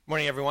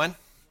Morning, everyone.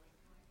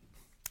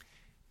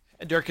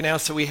 Dirk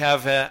announced that we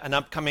have an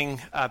upcoming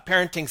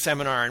parenting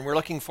seminar, and we're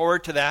looking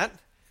forward to that.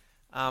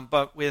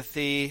 But with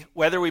the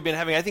weather we've been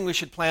having, I think we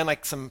should plan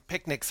like some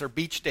picnics or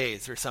beach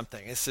days or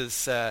something. This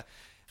is an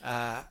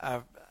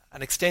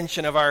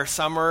extension of our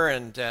summer,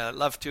 and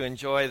love to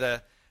enjoy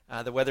the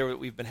weather that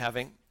we've been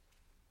having.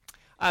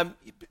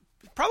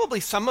 Probably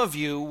some of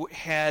you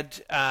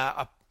had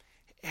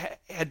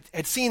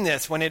seen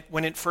this when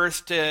it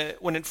first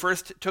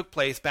took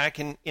place back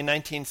in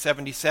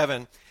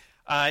 1977.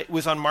 It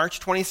was on March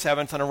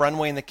 27th on a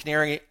runway in the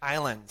Canary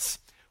Islands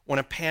when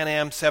a Pan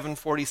Am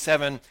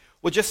 747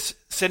 was just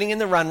sitting in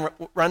the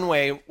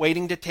runway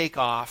waiting to take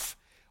off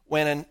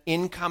when an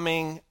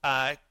incoming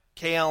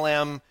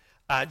KLM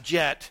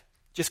jet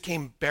just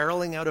came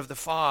barreling out of the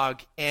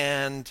fog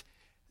and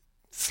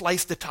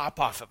sliced the top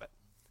off of it.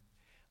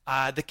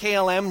 The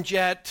KLM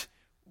jet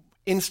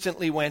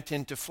instantly went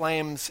into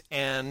flames,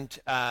 and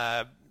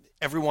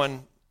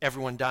everyone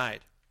died.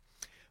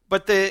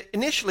 But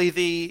initially,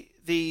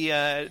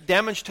 the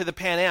damage to the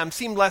Pan Am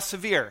seemed less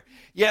severe.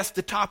 Yes,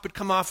 the top had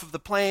come off of the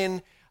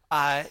plane.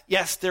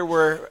 Yes, there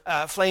were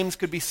flames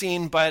could be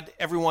seen, but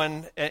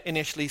everyone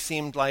initially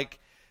seemed like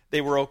they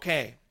were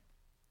okay.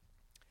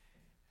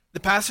 The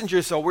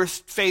passengers, though, were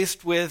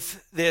faced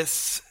with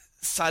this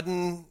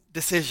sudden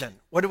decision.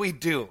 What do we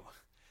do?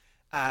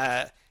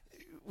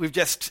 We've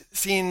just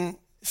seen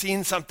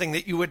something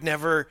that you would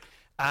never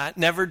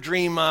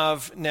dream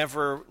of,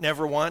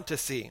 never want to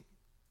see.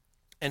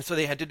 And so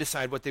they had to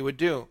decide what they would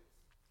do.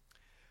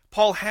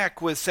 Paul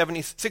Heck was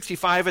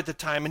 65 at the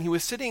time, and he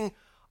was sitting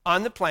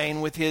on the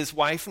plane with his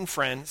wife and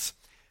friends.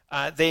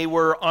 They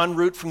were en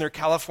route from their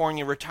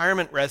California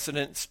retirement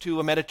residence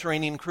to a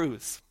Mediterranean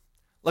cruise,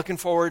 looking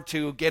forward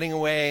to getting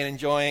away and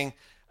enjoying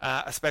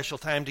a special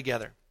time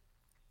together.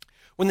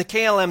 When the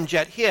KLM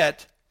jet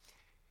hit,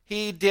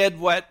 he did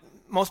what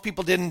most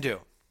people didn't do.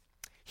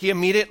 He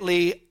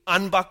immediately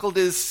unbuckled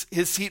his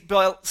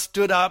seatbelt,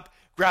 stood up,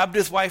 grabbed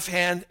his wife's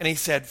hand, and he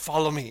said,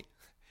 "Follow me."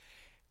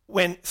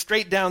 Went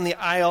straight down the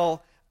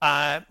aisle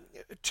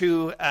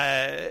to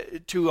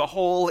a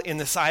hole in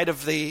the side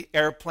of the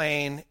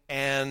airplane,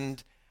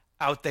 and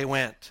out they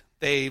went.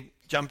 They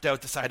jumped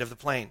out the side of the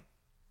plane.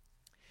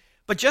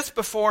 But just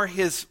before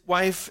his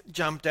wife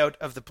jumped out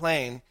of the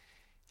plane,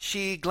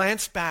 she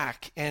glanced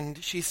back,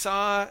 and she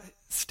saw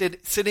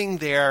sitting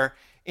there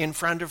in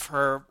front of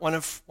her one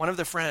of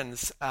the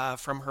friends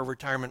from her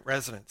retirement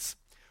residence,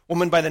 a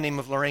woman by the name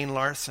of Lorraine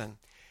Larson.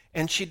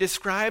 And she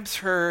describes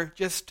her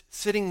just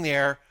sitting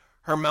there.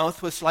 Her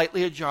mouth was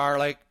slightly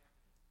ajar,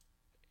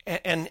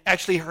 and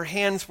actually her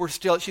hands were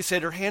still, she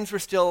said her hands were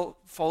still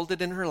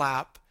folded in her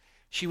lap.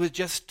 She was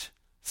just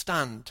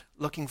stunned,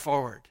 looking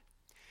forward.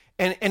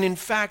 And in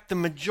fact,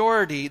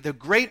 the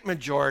great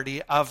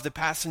majority of the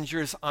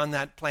passengers on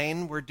that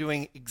plane were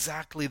doing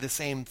exactly the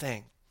same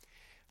thing,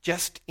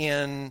 just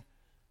in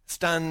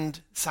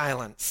stunned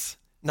silence,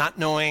 not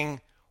knowing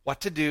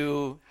what to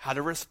do, how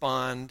to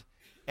respond,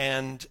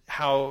 and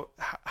how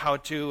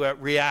to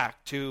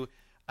react to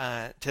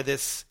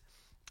this,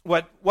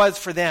 what was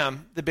for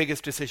them the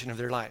biggest decision of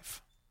their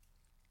life.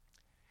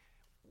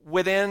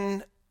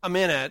 Within a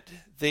minute,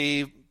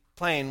 the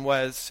plane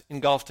was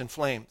engulfed in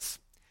flames,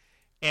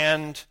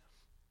 and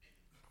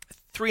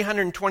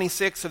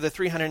 326 of the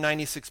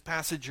 396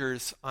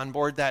 passengers on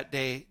board that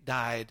day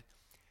died.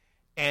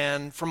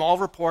 And from all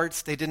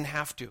reports, they didn't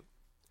have to.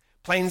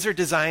 Planes are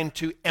designed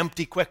to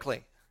empty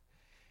quickly.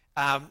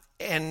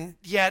 And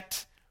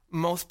yet,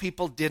 most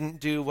people didn't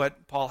do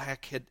what Paul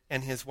Heck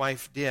and his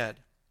wife did.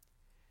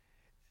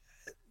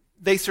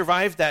 They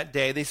survived that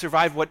day. They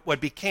survived what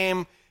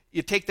became,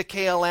 you take the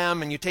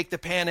KLM and you take the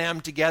Pan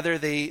Am together,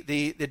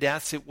 the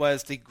deaths, it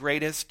was the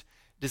greatest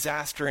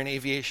disaster in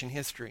aviation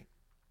history.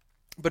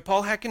 But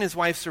Paul Heck and his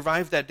wife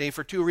survived that day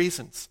for two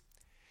reasons.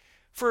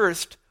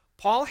 First,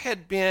 Paul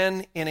had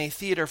been in a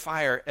theater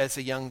fire as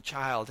a young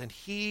child, and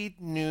he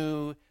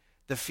knew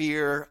the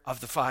fear of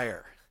the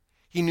fire.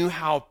 He knew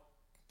how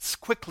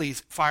quickly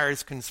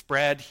fires can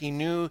spread. He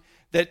knew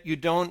that you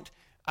don't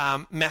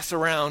mess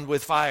around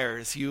with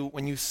fires.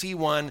 When you see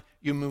one,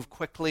 you move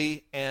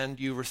quickly and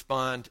you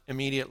respond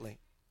immediately.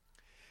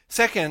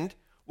 Second,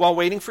 while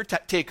waiting for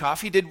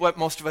takeoff, he did what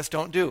most of us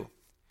don't do.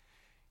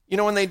 You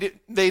know, when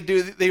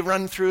they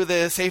run through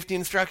the safety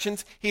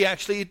instructions, he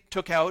actually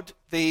took out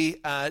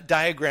the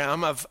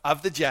diagram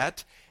of the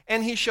jet,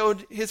 and he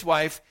showed his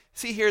wife,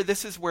 see here,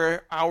 this is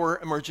where our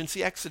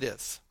emergency exit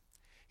is.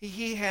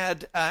 He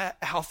had a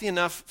healthy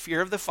enough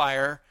fear of the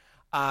fire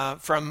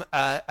from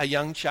a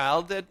young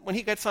child that when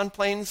he gets on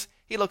planes,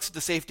 he looks at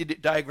the safety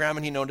diagram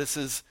and he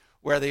notices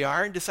where they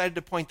are and decided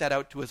to point that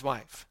out to his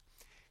wife.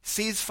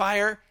 Sees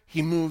fire,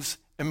 he moves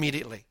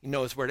immediately. He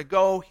knows where to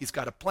go, he's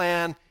got a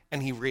plan,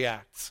 and he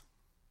reacts.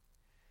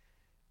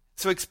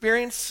 So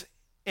experience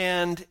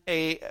that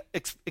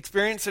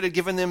had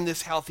given them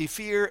this healthy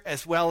fear,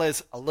 as well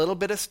as a little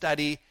bit of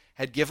study,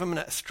 had given him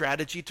a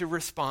strategy to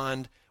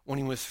respond when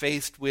he was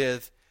faced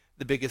with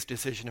the biggest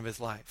decision of his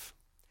life.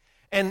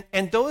 And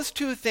those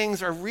two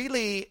things are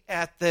really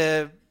at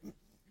the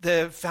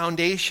the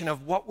foundation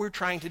of what we're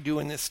trying to do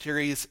in this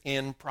series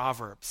in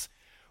Proverbs.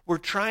 We're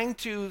trying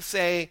to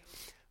say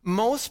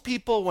most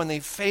people, when they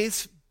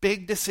face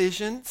big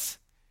decisions,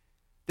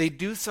 they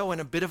do so in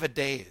a bit of a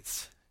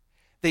daze.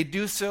 They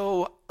do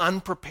so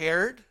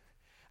unprepared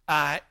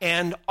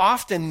and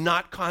often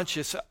not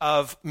conscious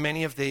of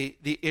many of the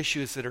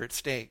issues that are at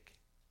stake.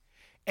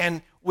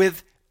 And we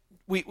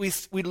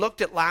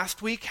looked at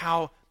last week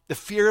how the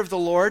fear of the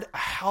Lord, a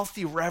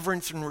healthy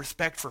reverence and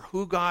respect for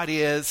who God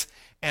is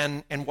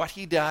and what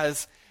he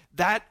does,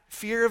 that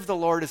fear of the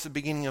Lord is the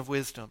beginning of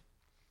wisdom.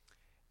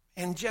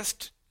 And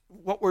just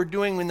what we're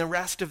doing in the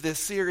rest of this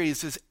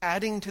series is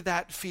adding to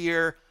that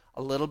fear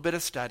a little bit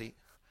of study,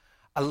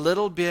 a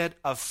little bit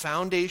of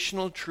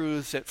foundational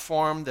truths that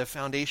form the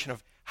foundation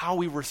of how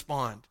we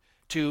respond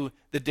to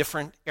the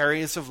different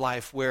areas of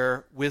life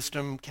where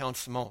wisdom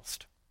counts the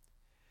most.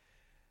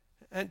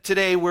 And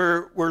today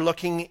we're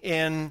looking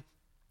into,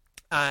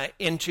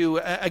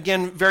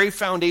 again, very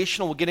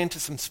foundational. We'll get into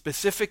some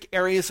specific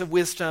areas of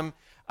wisdom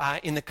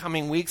in the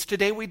coming weeks.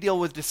 Today we deal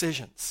with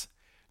decisions.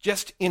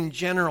 Just in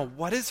general,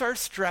 what is our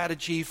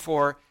strategy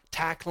for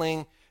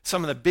tackling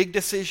some of the big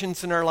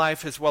decisions in our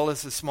life as well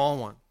as the small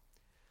one?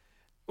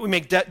 We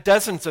make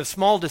dozens of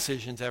small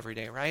decisions every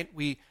day, right?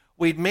 We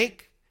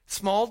make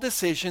small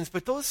decisions,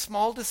 but those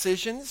small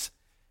decisions,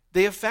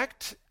 they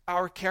affect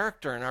our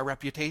character and our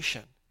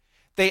reputation.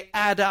 They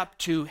add up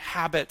to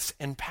habits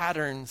and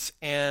patterns,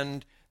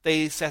 and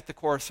they set the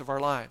course of our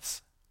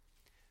lives.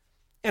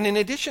 And in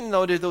addition,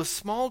 though, to those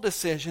small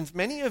decisions,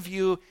 many of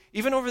you,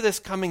 even over this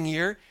coming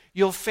year,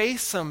 you'll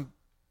face some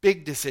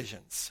big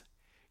decisions.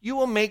 You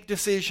will make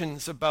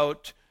decisions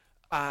about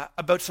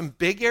some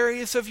big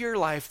areas of your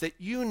life that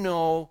you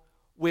know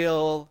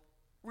will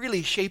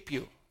really shape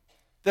you.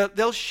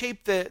 They'll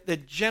shape the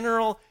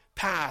general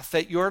path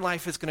that your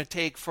life is going to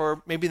take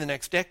for maybe the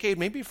next decade,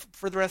 maybe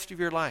for the rest of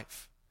your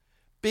life.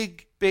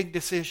 Big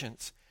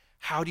decisions.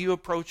 How do you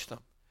approach them?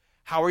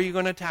 How are you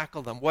going to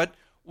tackle them? What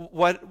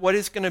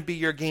is going to be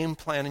your game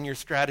plan and your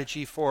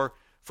strategy for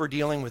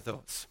dealing with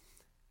those?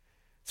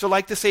 So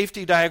like the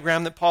safety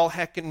diagram that Paul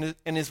Heck and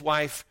his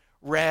wife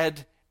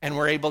read and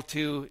were able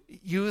to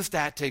use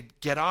that to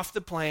get off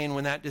the plane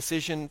when that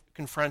decision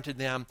confronted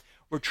them,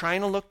 we're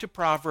trying to look to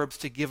Proverbs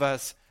to give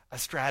us a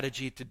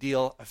strategy to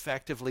deal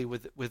effectively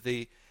with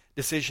the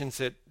decisions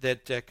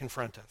that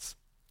confront us.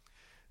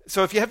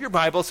 So if you have your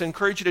Bibles, I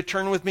encourage you to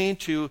turn with me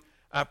to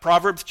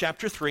Proverbs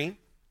chapter 3,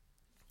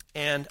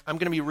 and I'm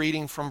going to be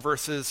reading from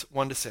verses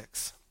 1 to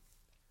 6.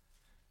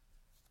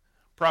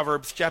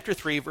 Proverbs chapter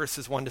 3,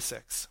 verses 1 to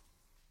 6.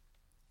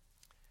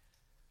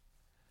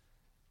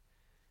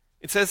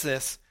 It says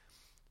this,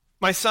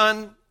 "My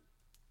son,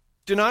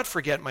 do not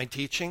forget my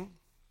teaching,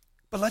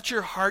 but let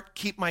your heart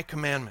keep my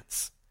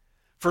commandments.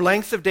 For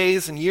length of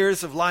days and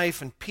years of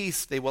life and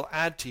peace they will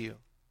add to you.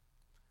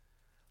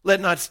 Let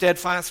not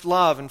steadfast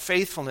love and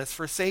faithfulness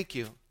forsake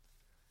you.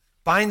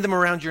 Bind them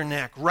around your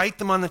neck, write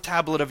them on the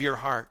tablet of your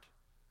heart.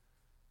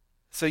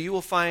 So you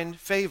will find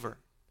favor,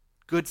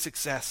 good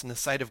success in the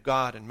sight of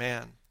God and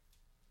man.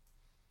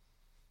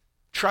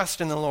 Trust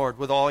in the Lord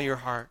with all your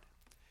heart,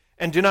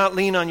 and do not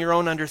lean on your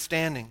own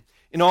understanding.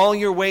 In all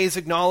your ways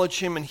acknowledge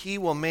him, and he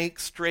will make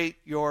straight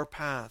your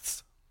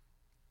paths."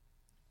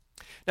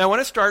 Now I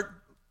want to start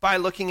by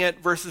looking at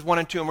verses 1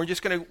 and 2, and we're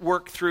just going to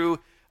work through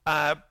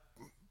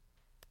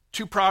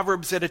two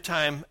Proverbs at a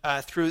time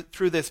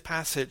through this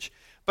passage.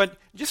 But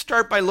just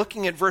start by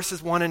looking at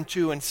verses 1 and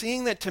 2 and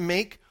seeing that to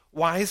make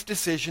wise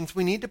decisions,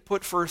 we need to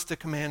put first the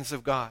commands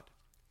of God.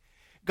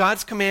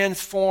 God's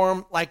commands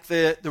form like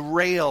the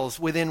rails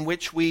within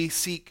which we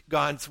seek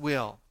God's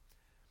will.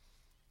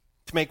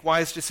 To make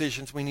wise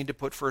decisions, we need to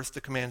put first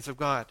the commands of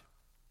God.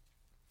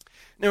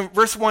 Now,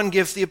 verse 1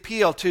 gives the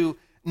appeal to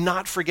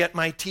not forget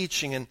my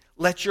teaching and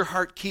let your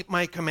heart keep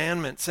my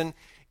commandments. And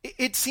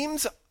it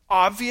seems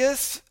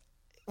obvious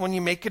when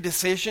you make a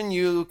decision,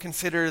 you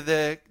consider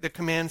the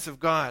commands of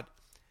God.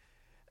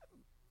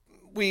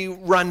 We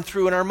run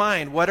through in our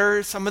mind, what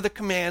are some of the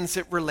commands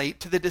that relate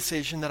to the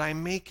decision that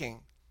I'm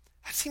making?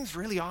 That seems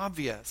really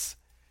obvious.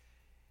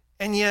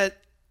 And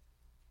yet,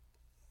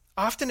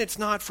 often it's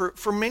not.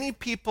 For many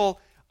people,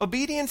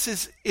 obedience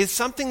is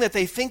something that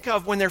they think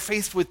of when they're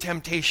faced with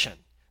temptation.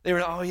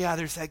 They're, oh yeah,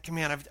 there's that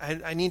command.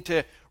 I need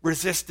to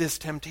resist this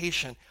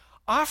temptation.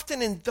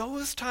 Often in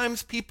those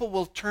times, people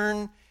will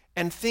turn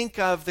and think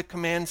of the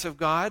commands of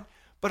God,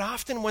 but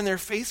often when they're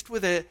faced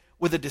with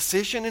a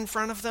decision in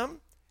front of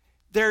them,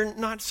 they're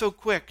not so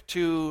quick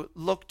to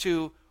look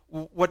to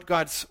what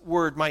God's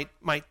word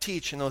might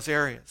teach in those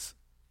areas.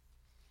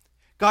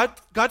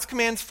 God's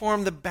commands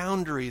form the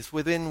boundaries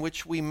within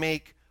which we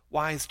make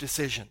wise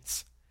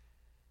decisions.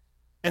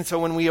 And so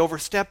when we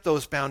overstep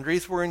those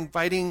boundaries, we're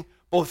inviting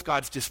both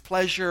God's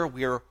displeasure,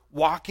 we are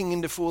walking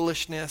into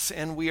foolishness,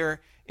 and we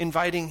are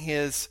inviting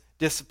his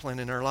discipline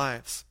in our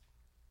lives.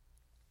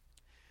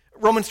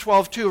 Romans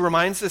 12:2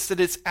 reminds us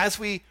that it's as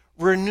we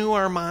renew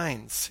our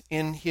minds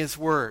in his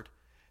word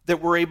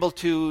that we're able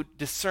to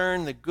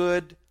discern the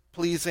good,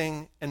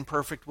 pleasing, and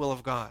perfect will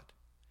of God.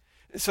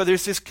 So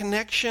there's this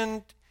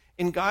connection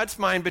in God's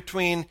mind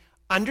between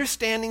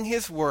understanding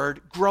his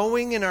word,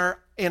 growing in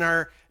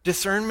our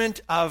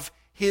discernment of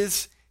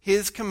his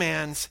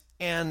commands,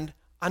 and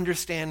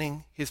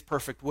understanding his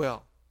perfect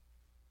will.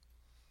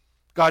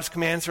 God's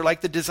commands are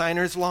like the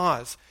designer's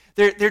laws.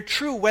 They're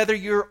true whether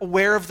you're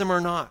aware of them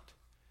or not.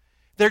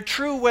 They're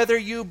true whether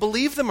you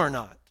believe them or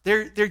not.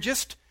 They're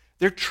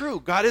true.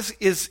 God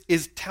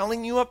is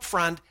telling you up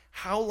front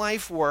how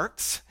life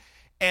works,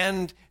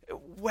 and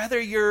whether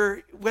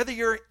you're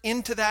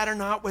into that or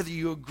not, whether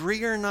you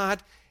agree or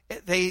not,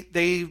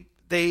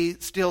 they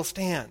still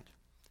stand.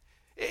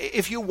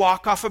 If you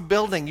walk off a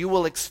building, you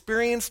will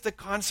experience the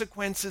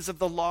consequences of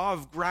the law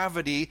of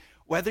gravity,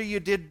 whether you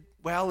did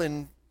well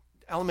in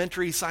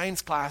elementary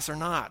science class or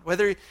not.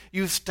 Whether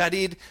you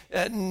studied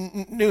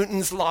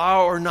Newton's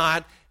law or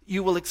not,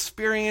 you will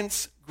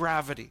experience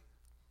gravity.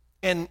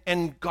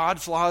 And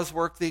God's laws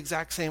work the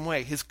exact same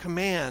way. His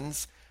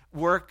commands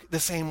work the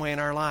same way in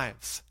our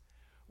lives.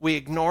 We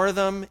ignore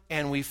them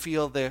and we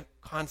feel the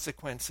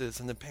consequences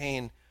and the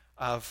pain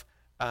of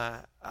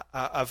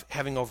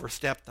having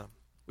overstepped them.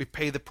 We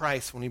pay the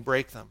price when we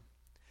break them.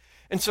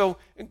 And so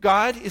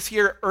God is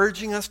here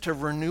urging us to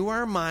renew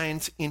our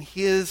minds in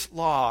his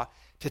law,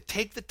 to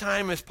take the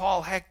time, as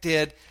Paul Heck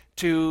did,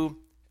 to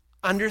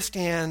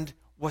understand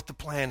what the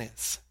plan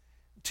is,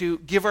 to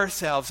give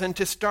ourselves and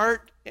to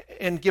start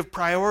and give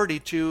priority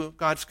to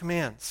God's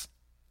commands.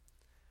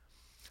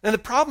 Now the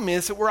problem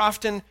is that we're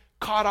often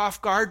caught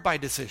off guard by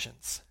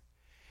decisions.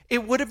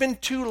 It would have been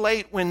too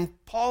late when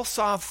Paul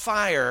saw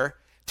fire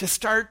to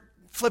start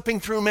flipping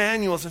through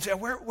manuals and say,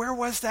 where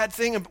was that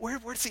thing?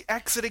 Where's the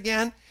exit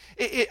again?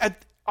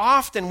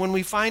 Often when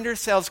we find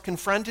ourselves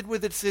confronted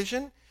with a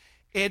decision,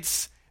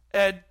 it's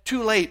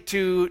too late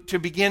to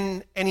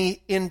begin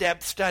any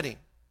in-depth study.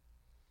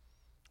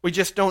 We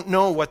just don't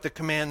know what the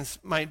commands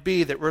might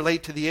be that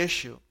relate to the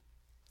issue.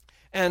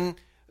 And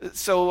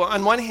so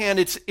on one hand,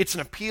 it's an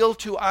appeal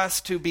to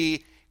us to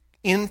be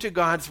into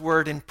God's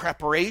word in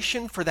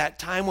preparation for that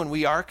time when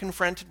we are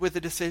confronted with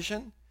a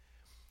decision.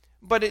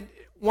 But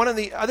one of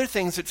the other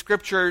things that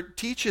Scripture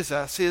teaches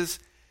us is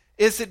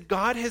that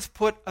God has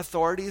put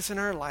authorities in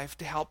our life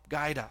to help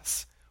guide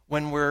us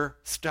when we're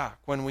stuck,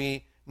 when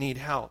we need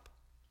help.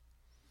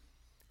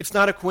 It's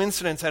not a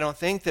coincidence, I don't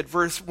think, that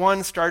verse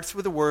 1 starts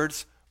with the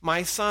words,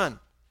 "my son."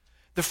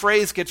 The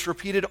phrase gets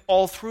repeated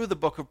all through the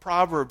book of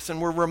Proverbs,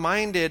 and we're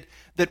reminded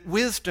that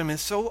wisdom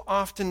is so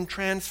often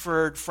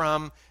transferred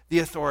from the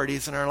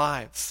authorities in our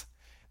lives,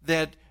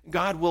 that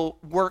God will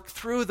work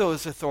through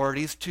those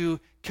authorities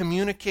to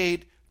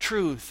communicate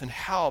truth and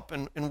help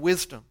and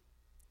wisdom.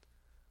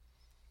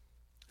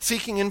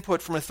 Seeking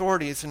input from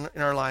authorities in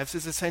our lives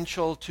is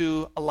essential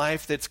to a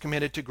life that's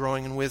committed to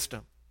growing in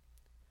wisdom.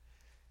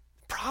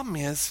 The problem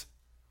is,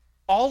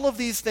 all of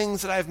these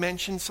things that I've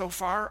mentioned so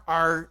far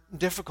are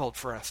difficult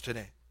for us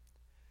today.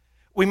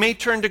 We may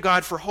turn to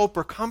God for hope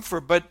or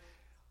comfort, but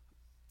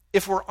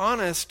if we're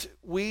honest,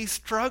 we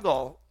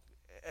struggle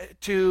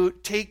to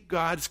take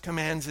God's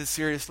commands as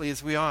seriously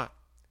as we ought.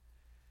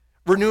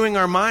 Renewing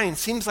our minds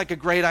seems like a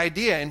great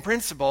idea in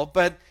principle,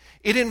 but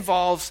it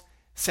involves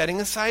setting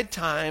aside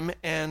time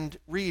and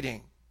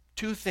reading,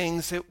 two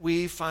things that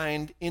we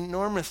find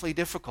enormously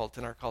difficult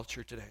in our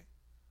culture today.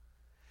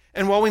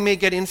 And while we may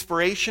get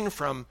inspiration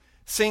from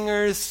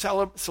singers,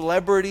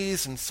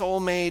 celebrities, and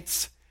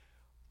soulmates,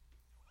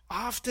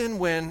 often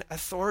when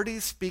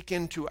authorities speak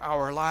into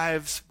our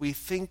lives, we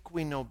think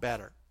we know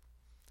better.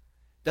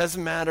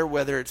 Doesn't matter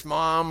whether it's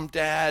mom,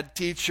 dad,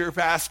 teacher,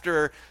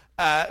 pastor,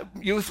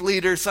 youth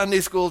leader,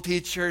 Sunday school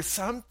teacher,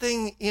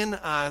 something in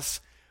us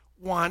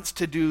wants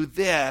to do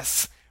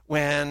this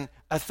when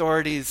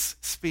authorities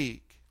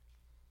speak.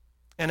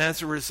 And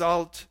as a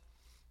result,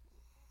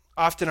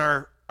 often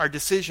our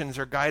decisions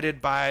are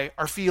guided by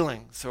our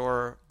feelings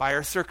or by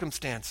our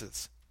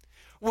circumstances.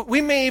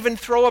 We may even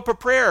throw up a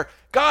prayer,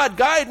 "God,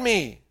 guide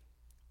me."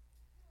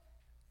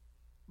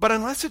 But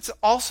unless it's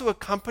also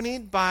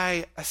accompanied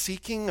by a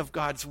seeking of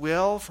God's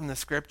will from the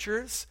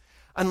Scriptures,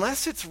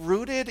 unless it's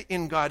rooted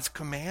in God's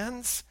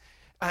commands,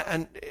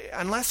 and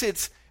unless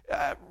it's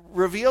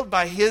revealed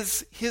by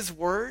His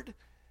word,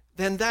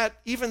 then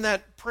even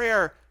that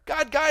prayer,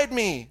 "God, guide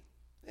me,"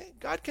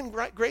 God can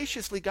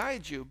graciously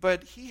guide you,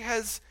 but He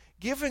has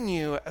given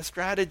you a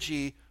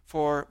strategy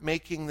for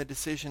making the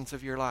decisions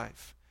of your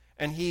life.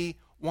 And He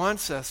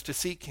wants us to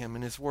seek Him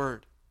in His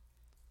word.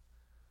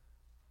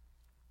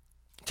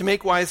 To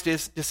make wise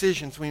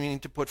decisions, we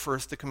need to put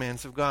first the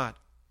commands of God.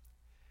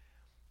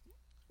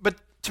 But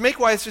to make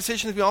wise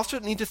decisions, we also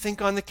need to think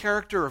on the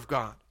character of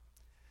God.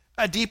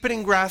 A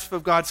deepening grasp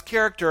of God's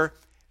character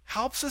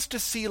helps us to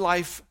see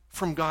life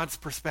from God's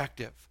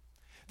perspective.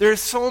 There are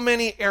so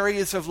many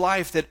areas of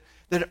life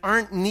that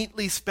aren't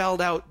neatly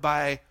spelled out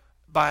by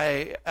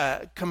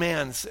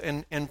commands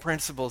and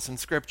principles in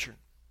Scripture.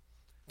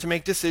 To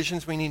make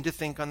decisions, we need to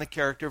think on the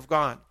character of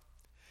God.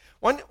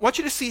 I want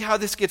you to see how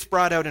this gets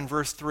brought out in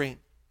verse 3.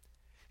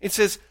 It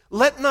says,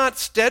 "Let not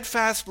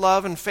steadfast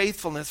love and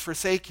faithfulness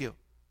forsake you.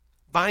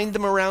 Bind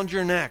them around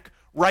your neck.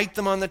 Write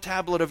them on the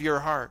tablet of your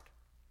heart."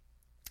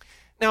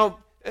 Now,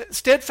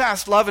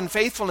 steadfast love and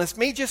faithfulness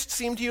may just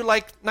seem to you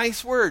like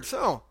nice words.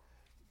 Oh,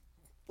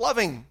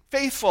 loving,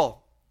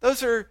 faithful.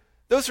 Those are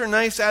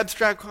nice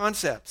abstract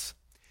concepts.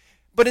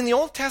 But in the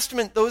Old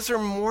Testament, those are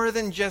more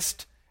than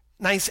just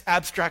nice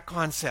abstract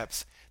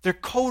concepts. They're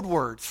code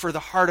words for the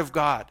heart of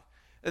God.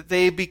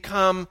 They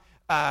become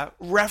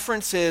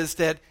references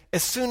that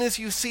as soon as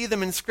you see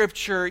them in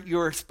Scripture,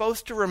 you're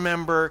supposed to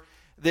remember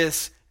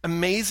this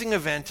amazing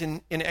event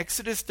in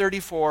Exodus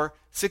 34,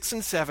 6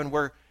 and 7,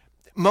 where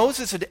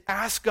Moses had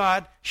asked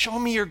God, show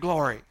me your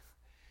glory.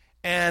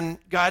 And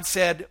God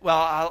said,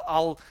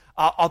 well,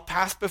 I'll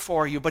pass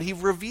before you. But he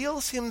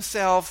reveals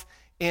himself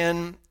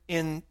in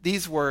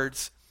these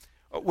words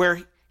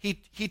where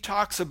he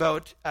talks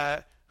about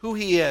who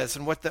he is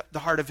and what the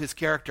heart of his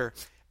character.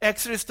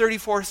 Exodus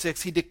 34,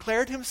 6, he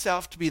declared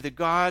himself to be the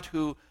God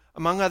who,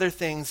 among other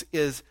things,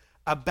 is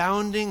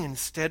abounding in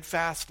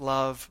steadfast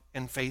love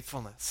and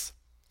faithfulness.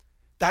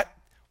 That,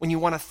 when you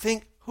want to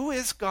think, who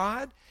is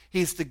God?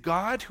 He's the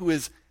God who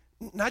is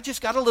not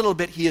just got a little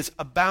bit, he is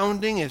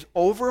abounding, is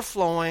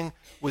overflowing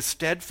with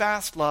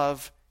steadfast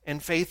love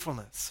and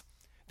faithfulness.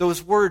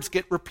 Those words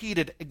get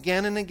repeated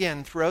again and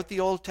again throughout the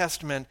Old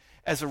Testament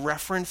as a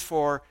reference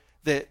for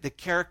the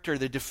character,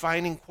 the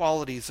defining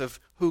qualities of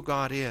who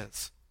God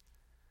is.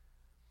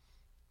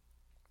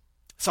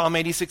 Psalm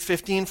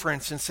 86:15, for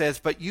instance, says,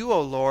 but you,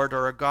 O Lord,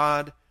 are a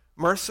God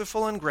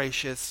merciful and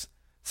gracious,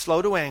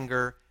 slow to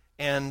anger,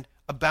 and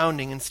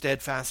abounding in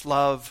steadfast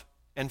love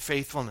and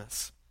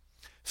faithfulness.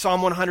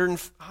 Psalm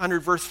 100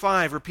 verse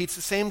 5 repeats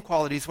the same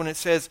qualities when it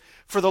says,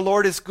 for the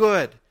Lord is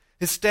good,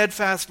 his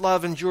steadfast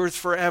love endures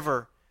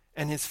forever,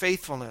 and his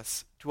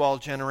faithfulness to all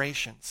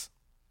generations.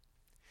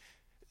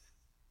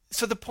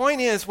 So the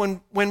point is,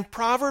 when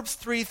Proverbs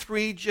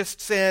 3:3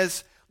 just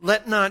says,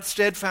 let not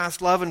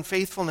steadfast love and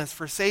faithfulness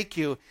forsake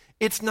you,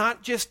 it's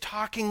not just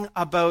talking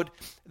about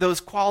those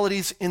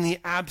qualities in the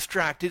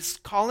abstract. It's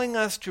calling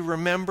us to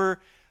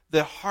remember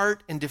the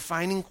heart and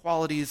defining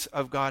qualities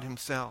of God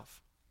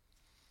himself.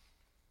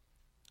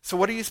 So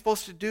what are you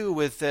supposed to do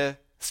with the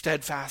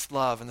steadfast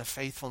love and the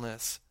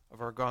faithfulness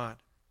of our God?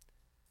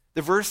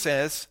 The verse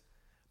says,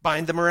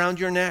 bind them around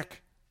your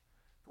neck.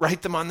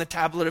 Write them on the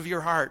tablet of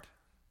your heart.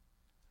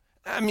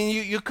 I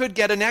mean, you could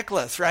get a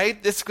necklace,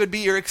 right? This could be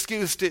your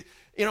excuse to,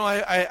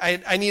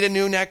 I need a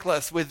new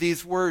necklace with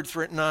these words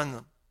written on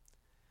them.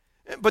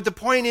 But the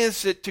point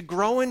is that to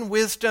grow in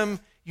wisdom,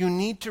 you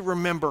need to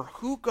remember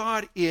who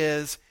God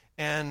is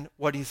and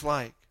what he's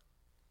like.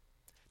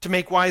 To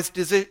make wise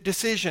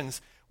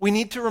decisions, we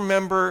need to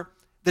remember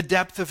the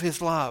depth of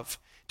his love.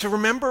 To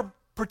remember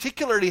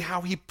particularly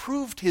how he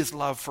proved his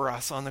love for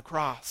us on the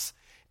cross.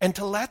 And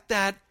to let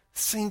that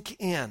sink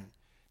in.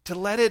 To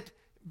let it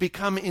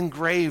become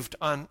engraved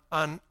on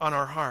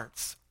our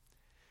hearts.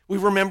 We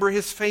remember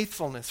his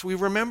faithfulness. We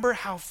remember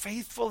how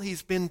faithful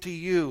he's been to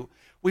you.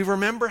 We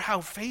remember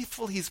how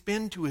faithful he's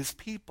been to his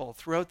people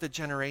throughout the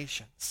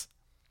generations.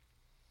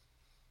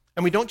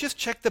 And we don't just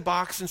check the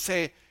box and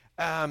say,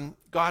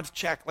 God's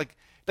check.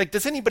 Like,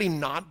 does anybody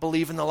not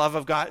believe in the love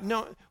of God?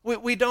 No,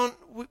 we don't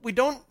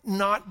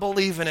not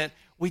believe in it.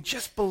 We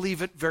just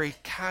believe it very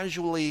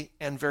casually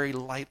and very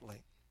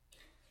lightly.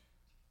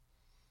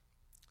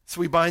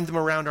 So we bind them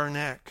around our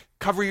neck.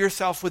 Cover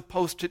yourself with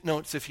Post-it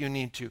notes if you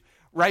need to.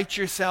 Write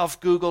yourself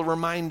Google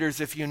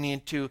reminders if you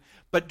need to,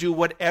 but do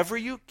whatever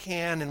you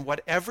can and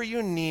whatever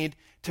you need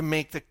to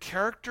make the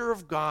character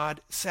of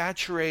God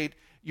saturate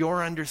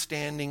your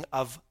understanding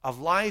of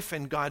life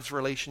and God's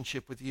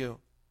relationship with you.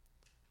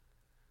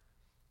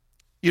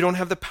 You don't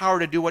have the power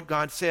to do what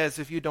God says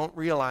if you don't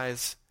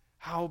realize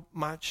how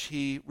much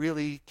he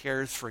really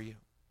cares for you.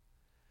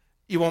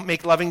 You won't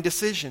make loving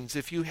decisions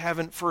if you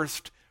haven't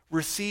first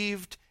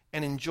received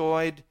and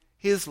enjoyed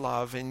his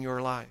love in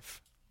your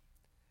life.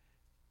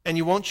 And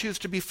you won't choose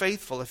to be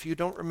faithful if you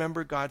don't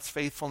remember God's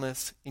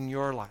faithfulness in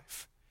your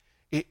life.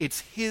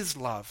 It's his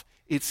love.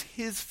 It's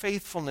his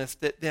faithfulness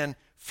that then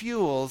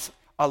fuels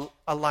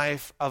a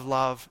life of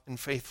love and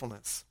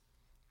faithfulness.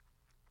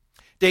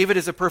 David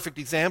is a perfect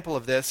example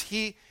of this.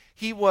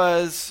 He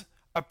was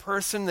a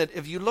person that,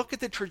 if you look at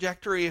the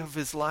trajectory of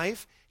his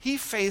life, he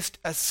faced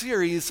a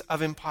series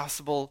of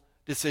impossible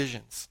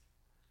decisions,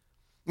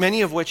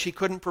 many of which he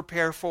couldn't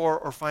prepare for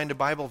or find a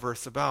Bible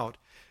verse about.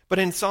 But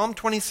in Psalm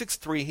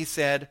 26:3, he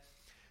said,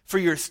 for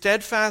your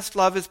steadfast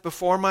love is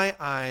before my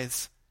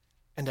eyes,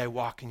 and I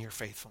walk in your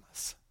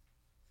faithfulness.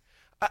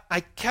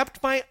 I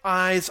kept my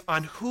eyes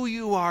on who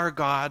you are,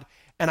 God,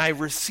 and I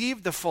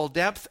received the full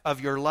depth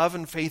of your love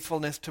and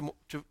faithfulness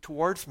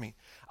towards me.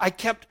 I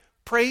kept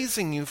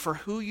praising you for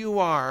who you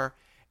are,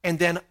 and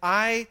then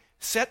I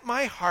set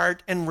my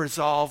heart and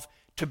resolve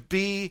to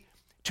be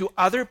to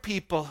other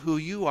people who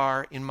you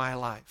are in my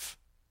life.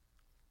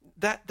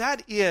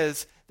 That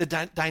is the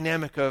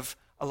dynamic of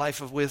a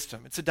life of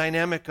wisdom. It's a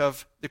dynamic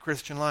of the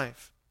Christian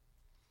life.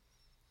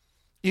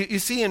 You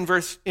see in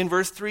verse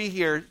 3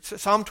 here,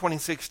 Psalm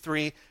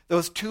 26:3,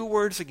 those two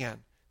words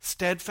again,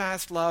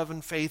 steadfast love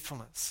and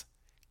faithfulness.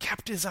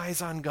 Kept his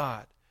eyes on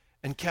God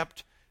and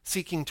kept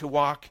seeking to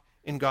walk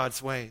in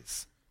God's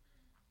ways.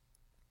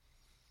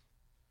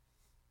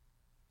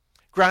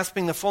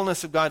 Grasping the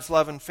fullness of God's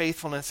love and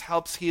faithfulness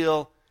helps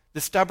heal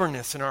the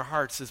stubbornness in our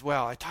hearts as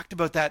well. I talked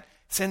about that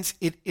since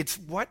it's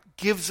what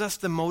gives us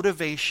the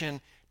motivation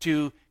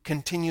to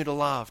continue to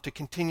love, to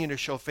continue to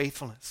show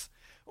faithfulness.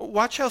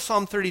 Watch how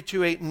Psalm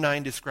 32, 8 and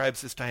 9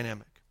 describes this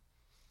dynamic.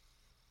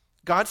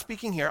 God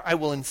speaking here, I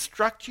will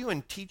instruct you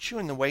and teach you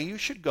in the way you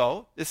should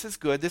go. This is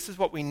good. This is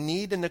what we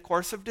need in the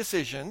course of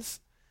decisions.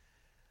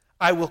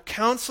 I will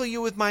counsel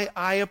you with my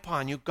eye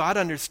upon you. God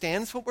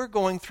understands what we're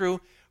going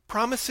through,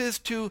 promises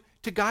to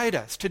guide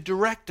us, to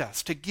direct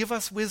us, to give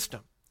us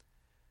wisdom.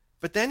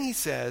 But then he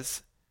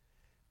says,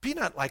 be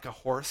not like a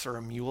horse or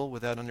a mule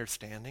without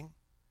understanding,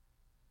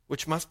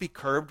 which must be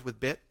curbed with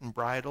bit and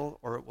bridle,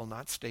 or it will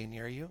not stay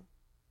near you.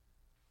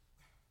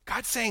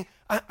 God's saying,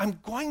 I'm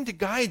going to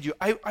guide you.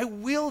 I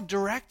will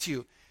direct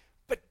you.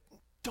 But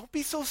don't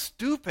be so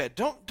stupid.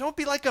 Don't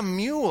be like a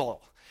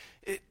mule.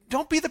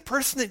 Don't be the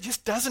person that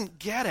just doesn't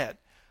get it.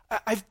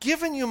 I've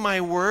given you my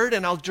word,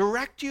 and I'll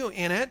direct you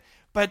in it.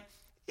 But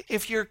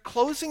if you're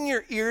closing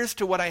your ears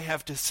to what I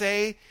have to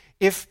say,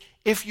 if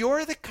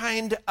you're the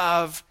kind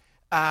of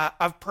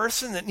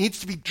person that needs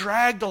to be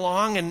dragged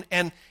along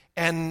and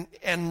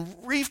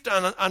reefed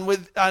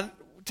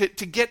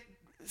to get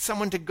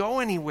someone to go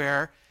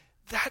anywhere,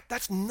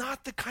 that's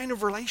not the kind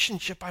of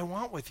relationship I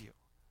want with you.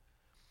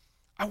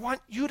 I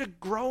want you to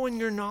grow in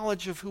your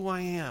knowledge of who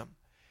I am.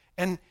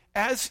 And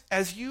as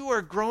you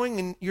are growing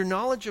in your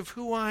knowledge of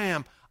who I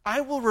am,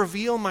 I will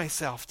reveal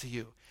myself to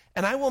you,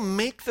 and I will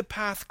make the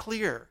path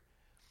clear.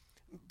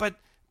 But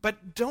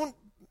don't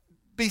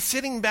be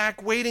sitting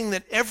back waiting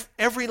that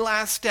every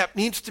last step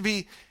needs to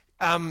be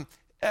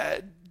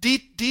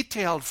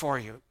detailed for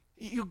you.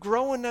 You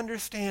grow in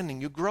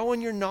understanding. You grow in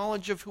your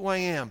knowledge of who I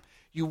am.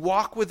 You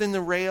walk within the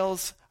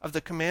rails of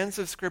the commands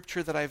of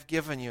Scripture that I've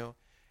given you,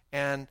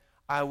 and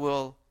I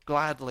will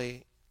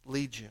gladly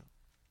lead you.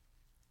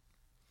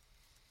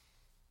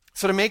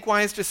 So to make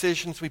wise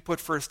decisions, we put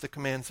first the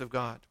commands of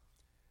God.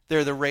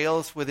 They're the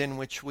rails within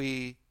which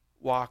we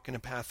walk in a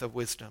path of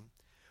wisdom.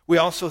 We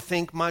also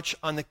think much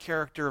on the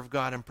character of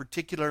God, and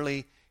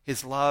particularly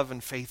his love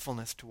and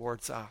faithfulness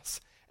towards us.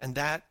 And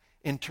that,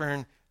 in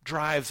turn,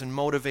 drives and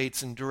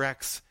motivates and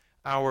directs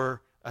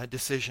our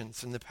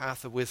decisions in the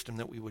path of wisdom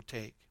that we would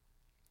take.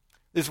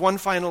 There's one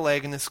final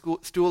leg in the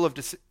stool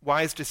of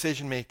wise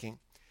decision-making.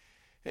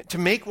 To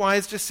make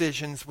wise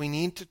decisions, we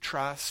need to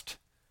trust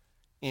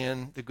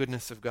in the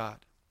goodness of God.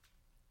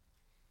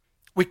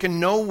 We can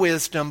know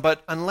wisdom,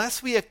 but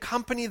unless we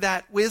accompany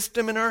that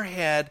wisdom in our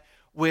head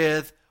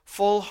with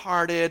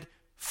full-hearted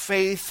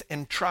faith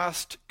and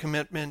trust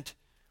commitment,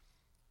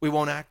 we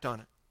won't act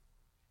on it.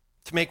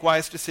 To make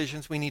wise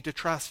decisions, we need to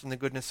trust in the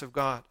goodness of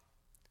God.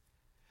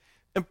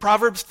 And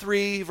Proverbs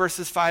 3,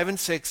 verses 5 and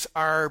 6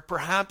 are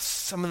perhaps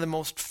some of the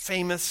most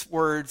famous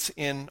words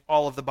in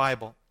all of the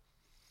Bible.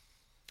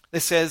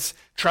 It says,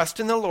 trust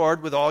in the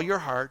Lord with all your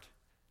heart.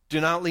 Do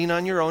not lean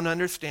on your own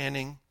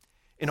understanding.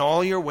 In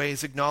all your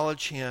ways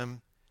acknowledge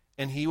him,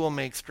 and he will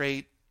make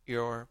straight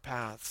your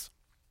paths.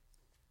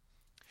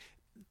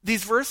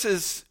 These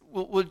verses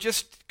will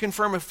just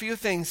confirm a few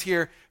things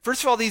here.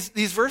 First of all,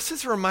 these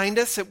verses remind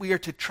us that we are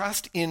to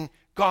trust in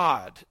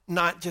God,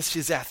 not just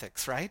his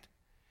ethics, right?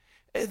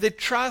 The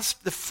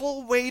trust, the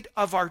full weight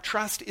of our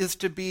trust is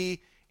to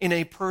be in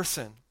a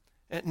person,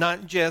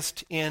 not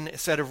just in a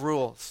set of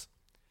rules.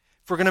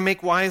 If we're going to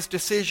make wise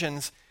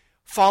decisions,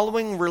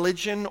 following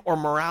religion or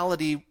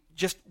morality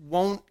just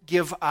won't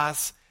give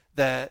us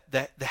the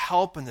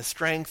help and the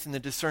strength and the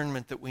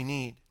discernment that we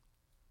need.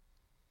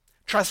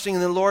 Trusting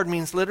in the Lord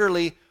means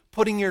literally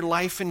putting your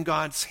life in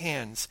God's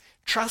hands,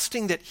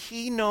 trusting that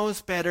he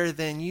knows better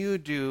than you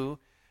do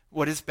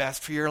what is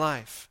best for your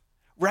life.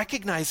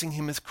 Recognizing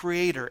him as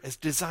creator, as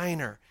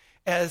designer,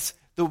 as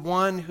the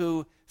one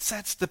who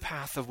sets the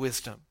path of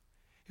wisdom,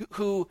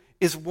 who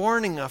is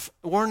warning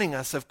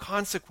us of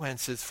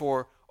consequences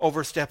for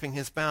overstepping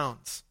his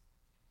bounds.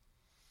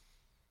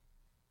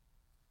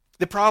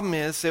 The problem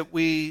is that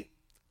we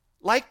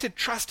like to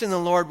trust in the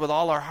Lord with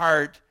all our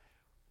heart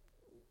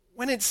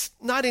when it's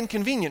not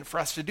inconvenient for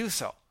us to do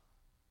so.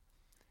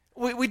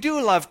 We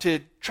do love to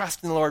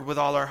trust in the Lord with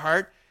all our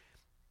heart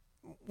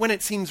when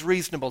it seems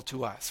reasonable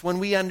to us, when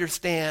we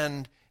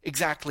understand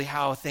exactly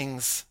how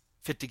things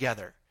fit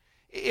together.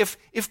 If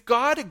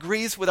God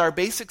agrees with our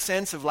basic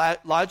sense of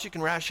logic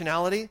and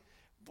rationality,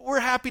 we're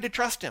happy to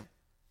trust him.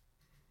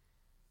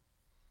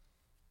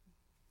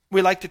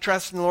 We like to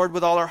trust in the Lord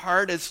with all our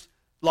heart as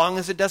long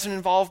as it doesn't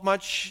involve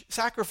much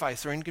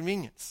sacrifice or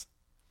inconvenience.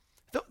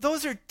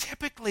 Those are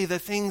typically the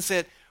things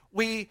that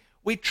we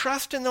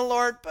trust in the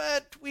Lord,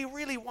 but we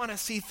really want to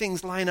see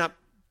things line up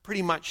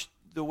pretty much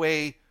the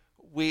way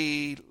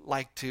we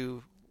like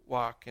to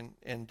walk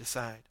and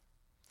decide.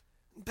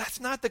 That's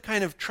not the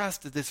kind of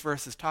trust that this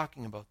verse is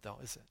talking about, though,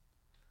 is it?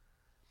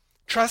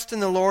 Trust in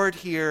the Lord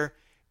here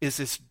is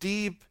this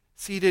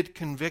deep-seated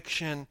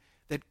conviction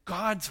that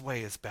God's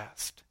way is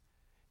best.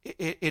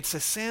 It's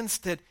a sense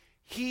that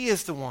he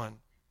is the one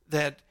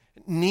that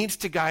needs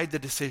to guide the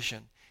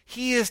decision.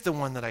 He is the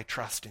one that I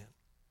trust in.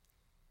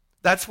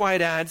 That's why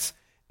it adds,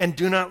 and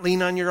do not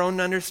lean on your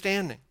own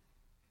understanding.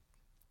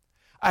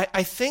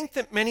 I think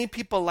that many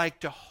people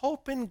like to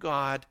hope in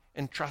God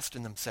and trust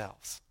in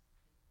themselves.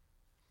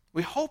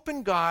 We hope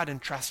in God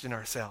and trust in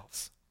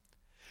ourselves.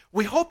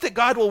 We hope that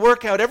God will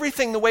work out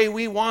everything the way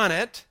we want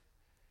it,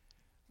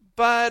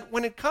 but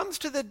when it comes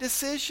to the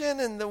decision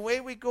and the way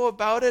we go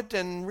about it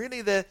and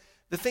really the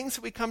things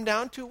that we come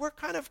down to, we're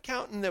kind of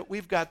counting that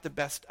we've got the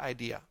best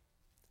idea.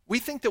 We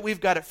think that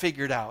we've got it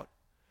figured out.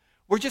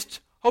 We're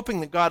just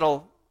hoping that God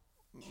will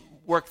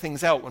work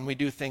things out when we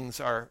do things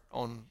our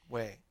own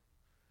way.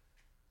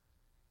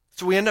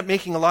 So we end up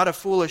making a lot of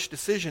foolish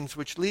decisions,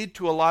 which lead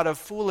to a lot of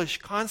foolish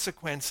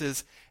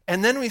consequences.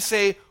 And then we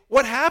say,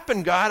 what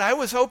happened, God? I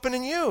was hoping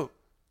in you.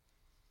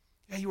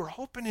 Yeah, you were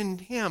hoping in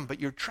him, but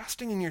you're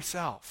trusting in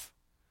yourself.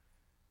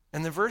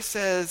 And the verse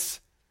says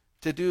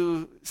to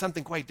do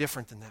something quite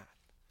different than that.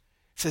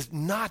 It says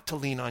not to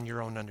lean on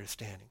your own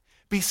understanding.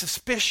 Be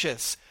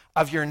suspicious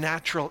of your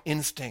natural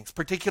instincts,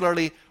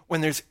 particularly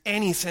when there's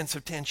any sense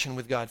of tension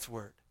with God's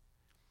word.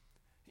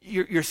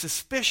 You're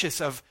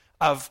suspicious of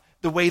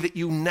the way that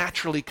you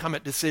naturally come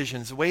at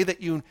decisions, the way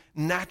that you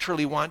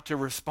naturally want to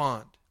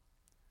respond.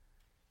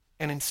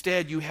 And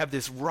instead, you have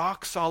this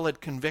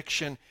rock-solid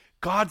conviction,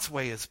 God's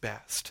way is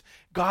best.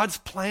 God's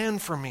plan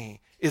for me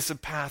is the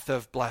path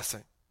of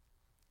blessing.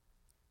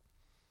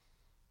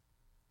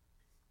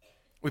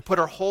 We put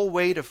our whole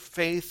weight of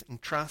faith and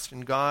trust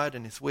in God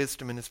and his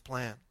wisdom and his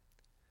plan.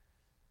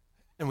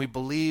 And we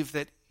believe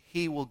that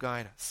he will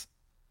guide us,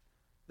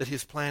 that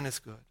his plan is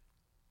good.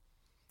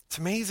 It's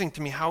amazing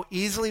to me how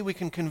easily we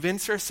can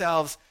convince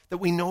ourselves that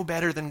we know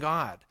better than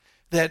God.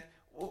 That,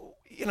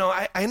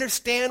 I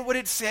understand what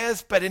it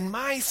says, but in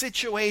my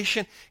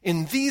situation,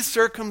 in these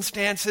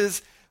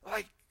circumstances,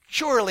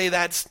 surely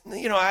that's,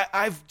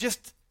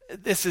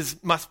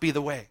 must be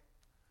the way.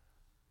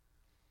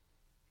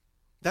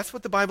 That's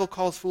what the Bible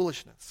calls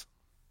foolishness.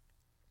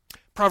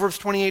 Proverbs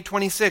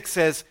 28:26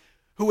 says,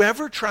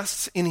 whoever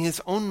trusts in his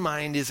own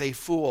mind is a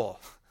fool,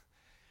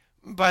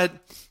 but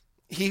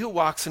he who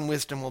walks in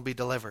wisdom will be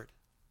delivered.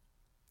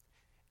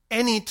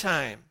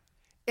 Anytime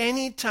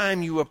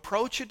you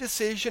approach a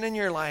decision in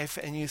your life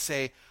and you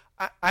say,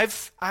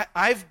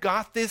 I've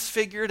got this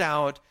figured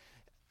out,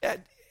 the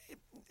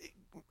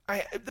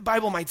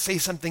Bible might say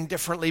something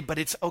differently, but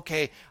it's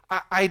okay.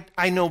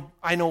 I know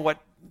what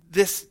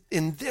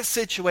in this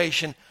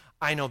situation,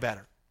 I know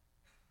better.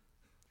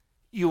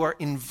 You are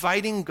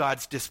inviting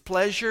God's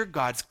displeasure,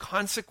 God's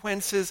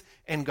consequences,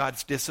 and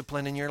God's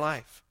discipline in your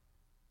life.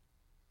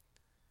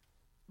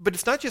 But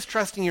it's not just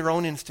trusting your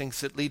own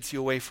instincts that leads you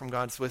away from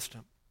God's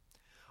wisdom.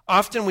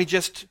 Often we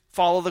just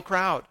follow the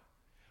crowd.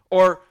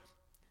 Or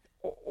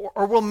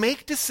we'll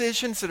make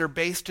decisions that are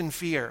based in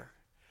fear,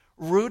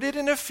 rooted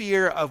in a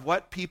fear of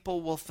what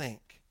people will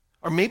think.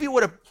 Or maybe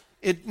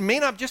it may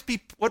not just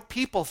be what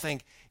people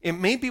think, it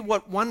may be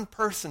what one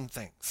person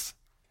thinks.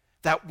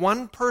 That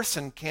one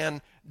person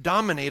can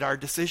dominate our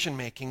decision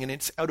making, and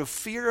it's out of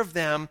fear of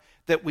them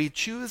that we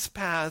choose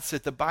paths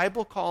that the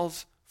Bible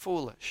calls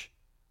foolish.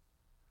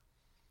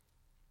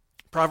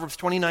 Proverbs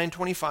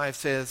 29:25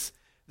 says,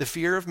 the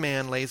fear of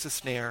man lays a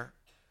snare,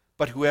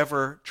 but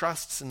whoever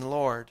trusts in the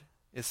Lord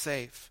is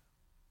safe.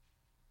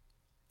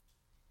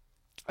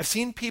 I've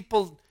seen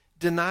people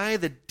deny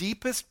the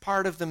deepest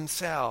part of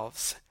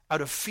themselves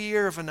out of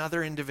fear of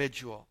another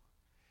individual.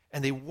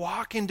 And they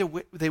walk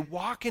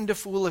into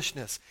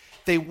foolishness.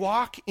 They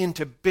walk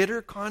into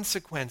bitter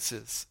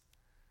consequences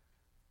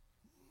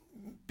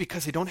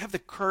because they don't have the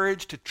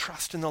courage to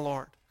trust in the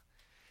Lord,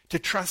 to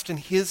trust in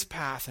his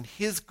path and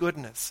his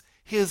goodness,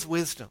 his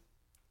wisdom.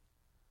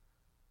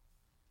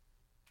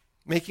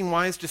 Making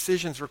wise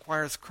decisions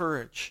requires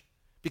courage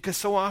because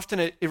so often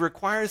it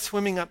requires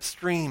swimming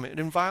upstream. It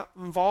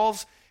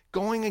involves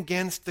going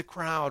against the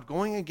crowd,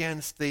 going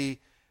against the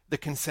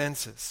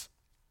consensus.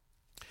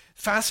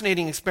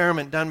 Fascinating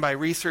experiment done by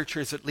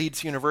researchers at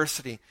Leeds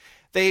University.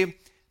 They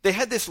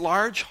had this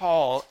large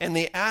hall and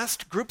they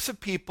asked groups of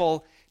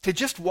people to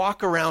just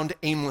walk around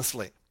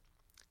aimlessly.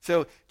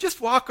 So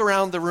just walk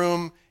around the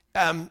room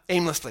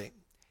aimlessly.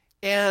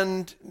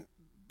 And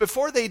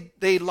before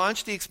they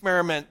launched the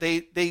experiment,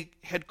 they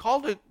had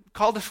called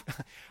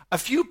a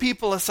few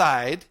people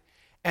aside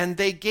and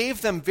they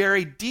gave them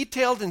very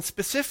detailed and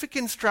specific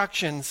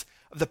instructions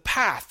of the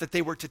path that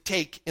they were to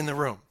take in the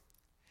room.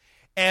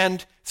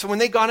 And so when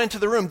they got into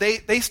the room,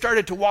 they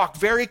started to walk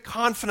very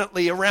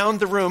confidently around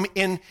the room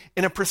in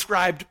a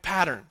prescribed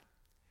pattern.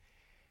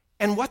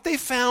 And what they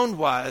found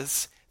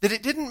was that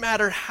it didn't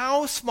matter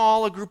how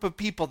small a group of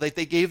people that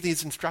they gave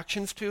these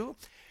instructions to,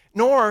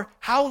 nor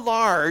how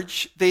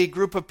large the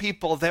group of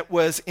people that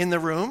was in the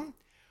room.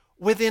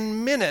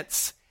 Within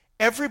minutes,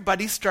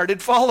 everybody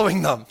started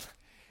following them.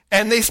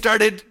 And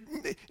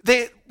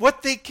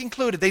what they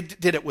concluded, they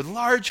did it with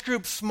large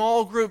groups,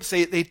 small groups,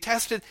 they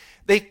tested,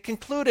 they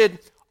concluded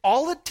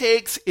all it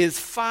takes is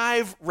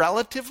 5%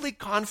 relatively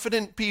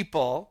confident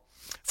people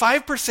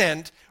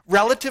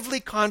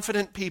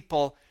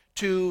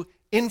to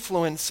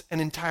influence an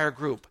entire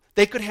group.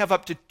 They could have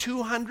up to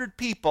 200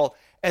 people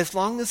as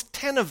long as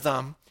 10 of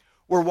them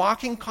were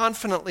walking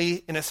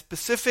confidently in a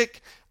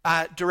specific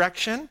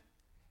direction,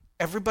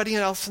 everybody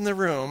else in the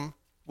room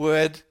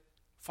would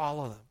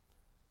follow them.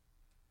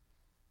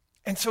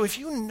 And so if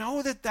you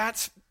know that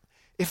that's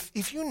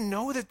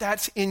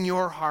in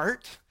your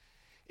heart,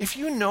 if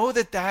you know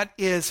that that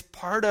is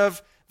part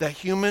of the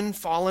human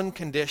fallen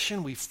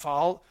condition, we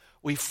follow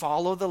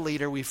the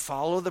leader, we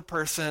follow the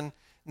person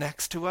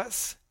next to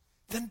us,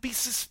 then be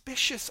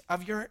suspicious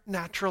of your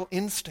natural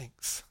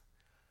instincts.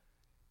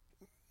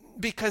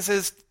 Because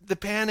as the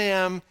Pan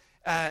Am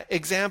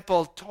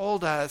example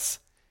told us,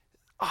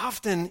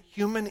 often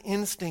human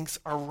instincts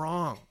are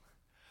wrong.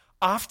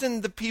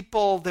 Often the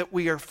people that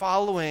we are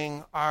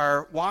following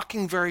are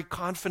walking very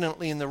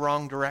confidently in the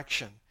wrong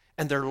direction,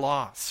 and they're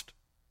lost.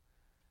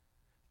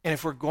 And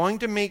if we're going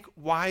to make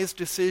wise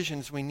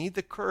decisions, we need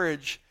the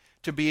courage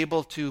to be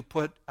able to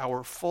put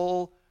our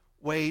full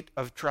weight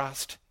of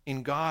trust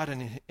in God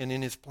and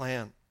in His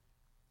plan.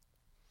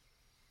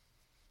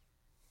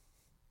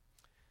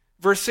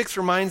 Verse 6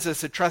 reminds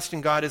us that trust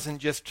in God isn't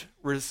just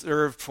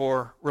reserved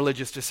for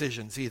religious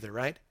decisions either,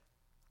 right?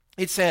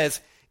 It says,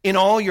 in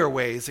all your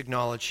ways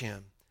acknowledge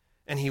Him,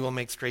 and He will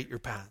make straight your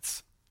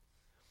paths.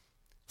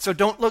 So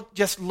don't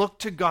just look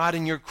to God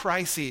in your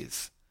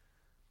crises.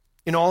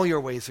 In all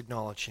your ways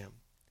acknowledge Him.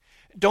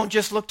 Don't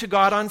just look to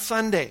God on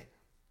Sunday.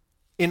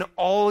 In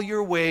all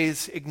your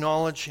ways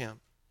acknowledge Him.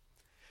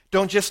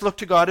 Don't just look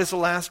to God as a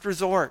last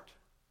resort.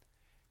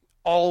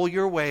 All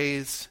your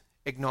ways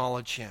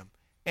acknowledge Him.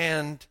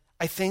 And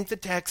I think the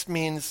text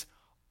means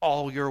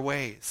all your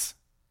ways.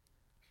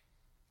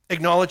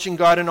 Acknowledging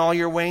God in all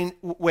your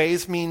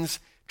ways means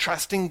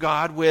trusting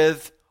God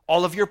with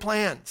all of your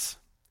plans.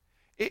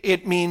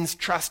 It means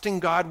trusting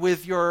God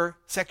with your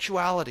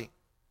sexuality.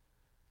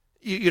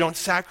 You don't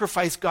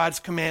sacrifice God's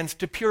commands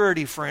to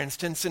purity, for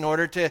instance, in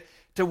order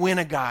to win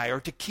a guy or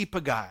to keep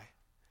a guy.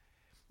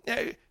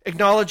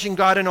 Acknowledging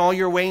God in all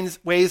your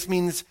ways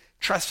means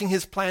trusting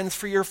His plans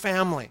for your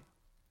family.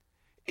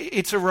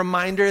 It's a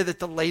reminder that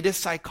the latest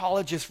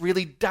psychologist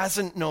really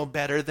doesn't know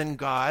better than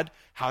God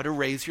how to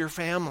raise your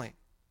family.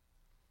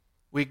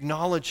 We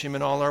acknowledge Him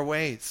in all our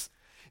ways.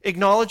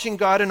 Acknowledging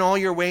God in all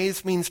your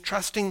ways means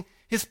trusting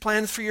His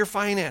plans for your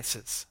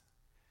finances.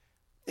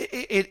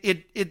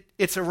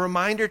 It's a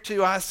reminder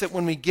to us that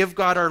when we give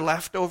God our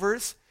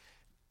leftovers,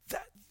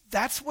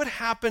 that's what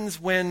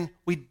happens when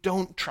we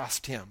don't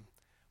trust Him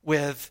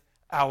with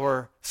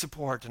our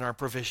support and our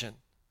provision.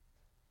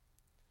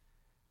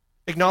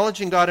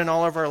 Acknowledging God in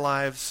all of our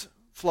lives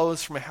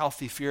flows from a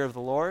healthy fear of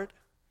the Lord,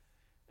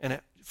 and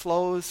it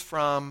flows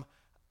from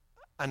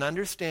an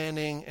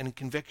understanding and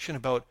conviction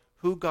about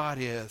who God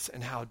is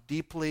and how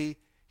deeply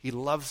He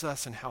loves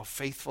us and how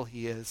faithful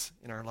He is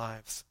in our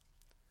lives.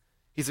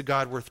 He's a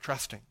God worth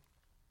trusting.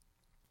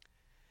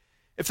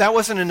 If that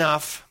wasn't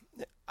enough,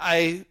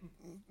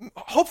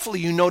 hopefully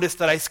you noticed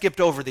that I skipped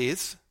over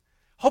these.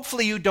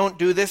 Hopefully you don't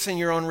do this in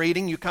your own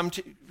reading. You come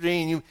to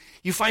reading and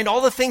you find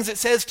all the things it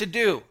says to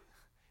do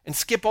and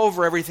skip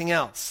over everything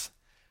else.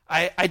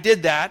 I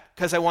did that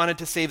because I wanted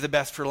to save the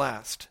best for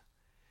last.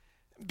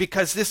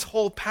 Because this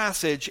whole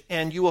passage,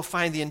 and you will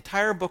find the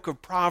entire book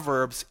of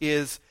Proverbs,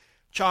 is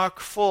chock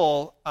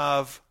full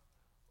of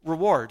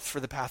rewards for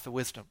the path of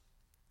wisdom.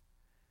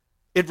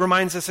 It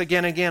reminds us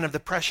again and again of the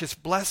precious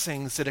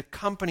blessings that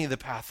accompany the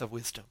path of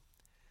wisdom,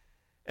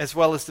 as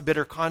well as the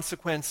bitter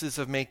consequences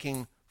of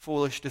making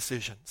foolish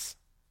decisions.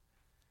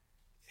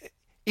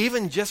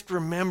 Even just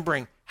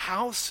remembering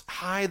how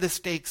high the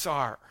stakes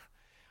are,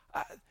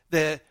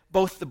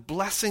 both the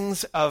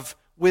blessings of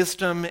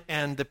wisdom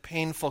and the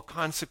painful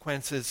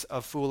consequences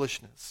of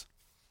foolishness.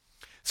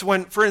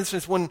 So for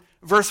instance, when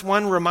verse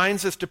 1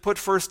 reminds us to put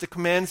first the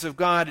commands of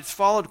God, it's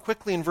followed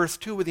quickly in verse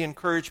 2 with the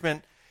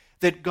encouragement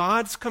that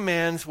God's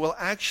commands will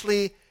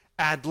actually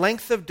add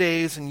length of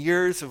days and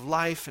years of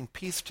life and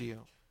peace to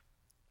you.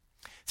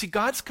 See,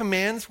 God's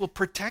commands will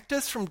protect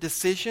us from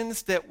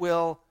decisions that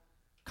will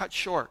cut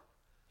short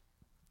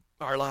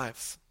our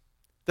lives,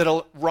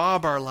 that'll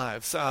rob our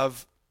lives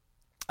of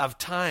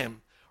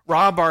time,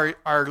 rob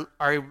our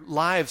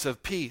lives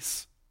of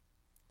peace.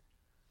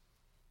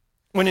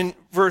 When in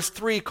verse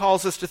 3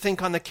 calls us to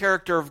think on the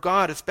character of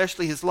God,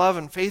 especially His love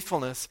and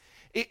faithfulness,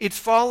 it's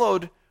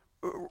followed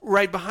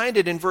right behind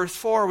it in verse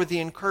 4 with the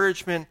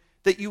encouragement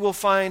that you will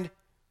find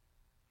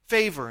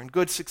favor and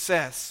good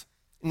success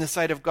in the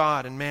sight of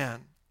God and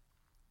man.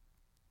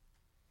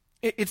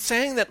 It's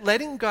saying that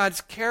letting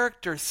God's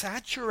character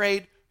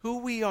saturate who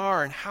we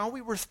are and how we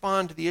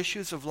respond to the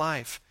issues of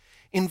life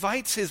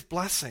invites His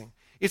blessing.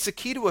 It's a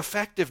key to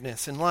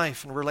effectiveness in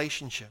life and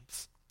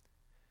relationships.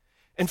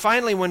 And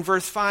finally, when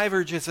verse 5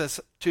 urges us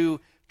to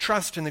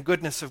trust in the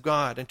goodness of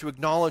God and to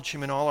acknowledge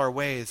Him in all our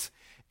ways,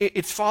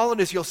 it's followed,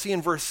 as you'll see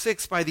in verse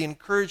 6, by the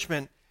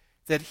encouragement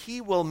that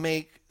He will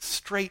make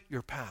straight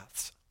your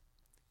paths.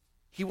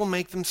 He will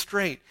make them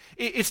straight.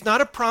 It's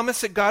not a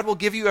promise that God will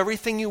give you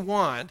everything you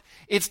want.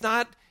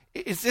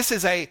 This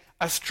is a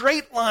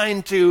straight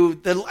line to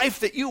the life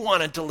that you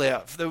wanted to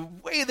live, the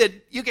way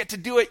that you get to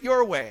do it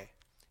your way.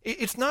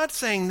 It's not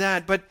saying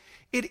that, but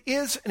it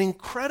is an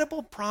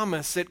incredible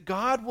promise that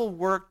God will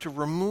work to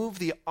remove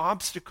the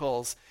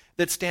obstacles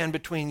that stand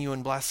between you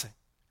and blessing.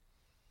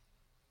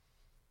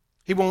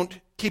 He won't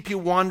keep you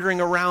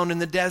wandering around in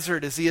the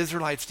desert as the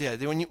Israelites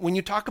did. When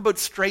you talk about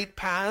straight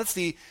paths,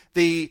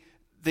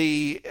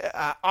 the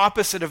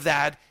opposite of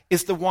that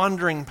is the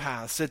wandering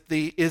paths that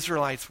the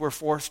Israelites were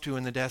forced to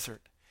in the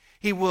desert.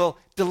 He will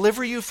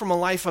deliver you from a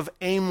life of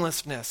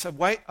aimlessness,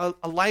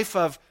 a life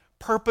of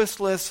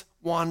purposeless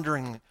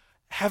wandering,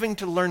 having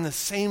to learn the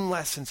same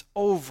lessons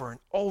over and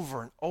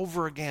over and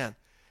over again.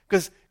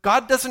 Because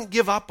God doesn't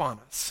give up on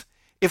us.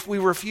 If we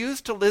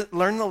refuse to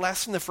learn the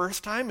lesson the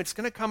first time, it's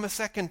going to come a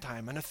second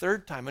time and a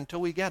third time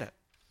until we get it.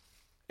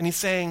 And he's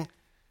saying,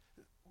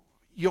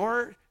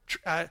 you're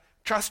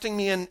trusting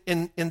me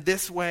in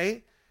this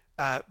way,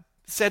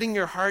 setting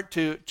your heart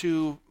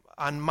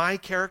on my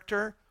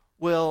character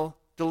will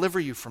deliver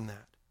you from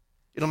that.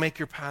 It'll make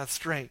your path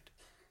straight.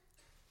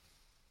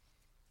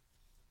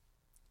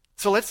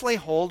 So let's lay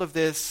hold of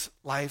this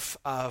life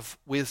of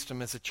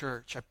wisdom as a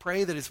church. I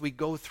pray that as we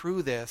go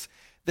through this,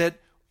 that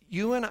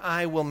you and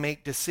I will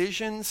make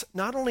decisions,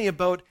 not only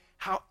about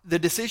how the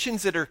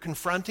decisions that are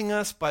confronting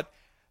us, but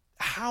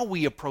how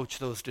we approach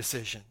those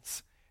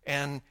decisions.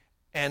 And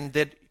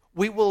that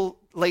we will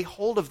lay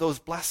hold of those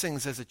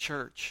blessings as a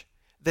church.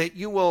 That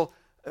you will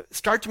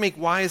start to make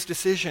wise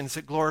decisions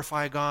that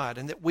glorify God,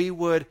 and that we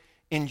would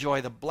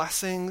enjoy the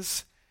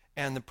blessings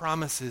and the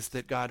promises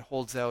that God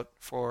holds out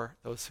for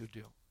those who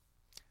do.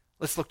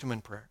 Let's look to him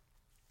in prayer.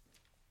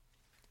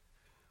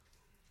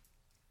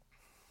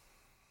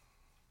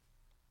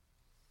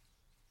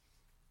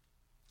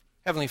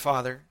 Heavenly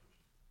Father,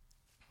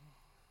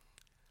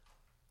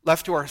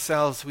 left to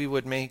ourselves, we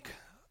would make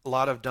a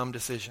lot of dumb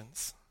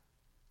decisions.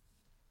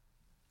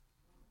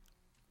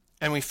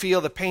 And we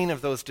feel the pain of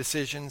those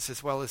decisions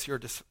as well as your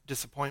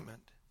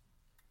disappointment.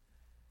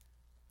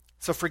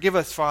 So forgive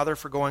us, Father,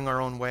 for going our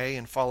own way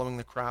and following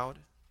the crowd.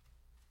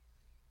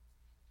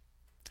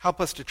 Help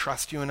us to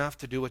trust you enough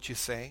to do what you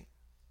say.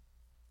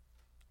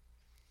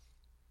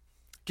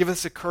 Give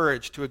us the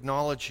courage to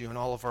acknowledge you in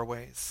all of our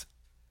ways,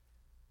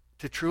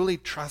 to truly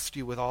trust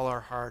you with all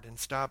our heart and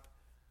stop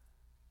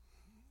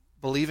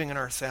believing in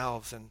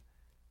ourselves and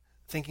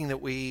thinking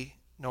that we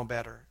know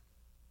better.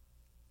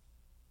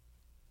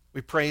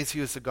 We praise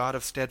you as the God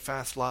of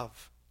steadfast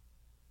love.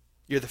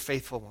 You're the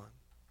faithful one.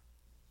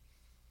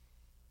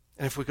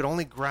 And if we could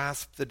only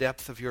grasp the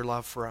depth of your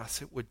love for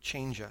us, it would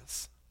change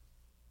us.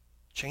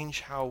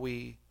 Change how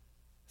we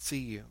see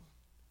you.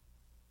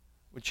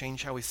 It would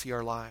change how we see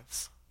our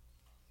lives.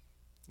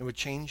 It would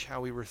change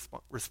how we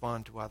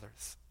respond to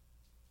others.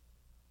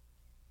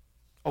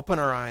 Open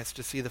our eyes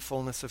to see the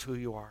fullness of who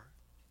you are,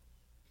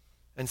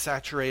 and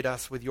saturate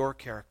us with your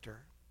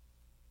character,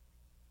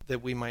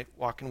 that we might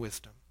walk in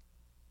wisdom.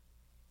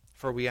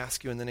 For we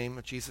ask you in the name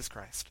of Jesus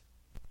Christ.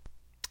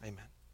 Amen.